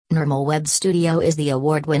Nirmal Web Studio is the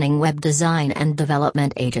award-winning web design and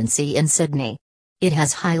development agency in Sydney. It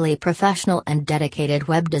has highly professional and dedicated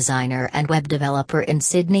web designer and web developer in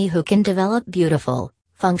Sydney who can develop beautiful,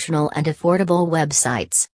 functional and affordable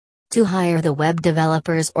websites. To hire the web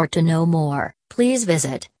developers or to know more, please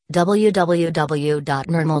visit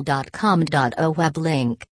www.nirmal.com. A web link.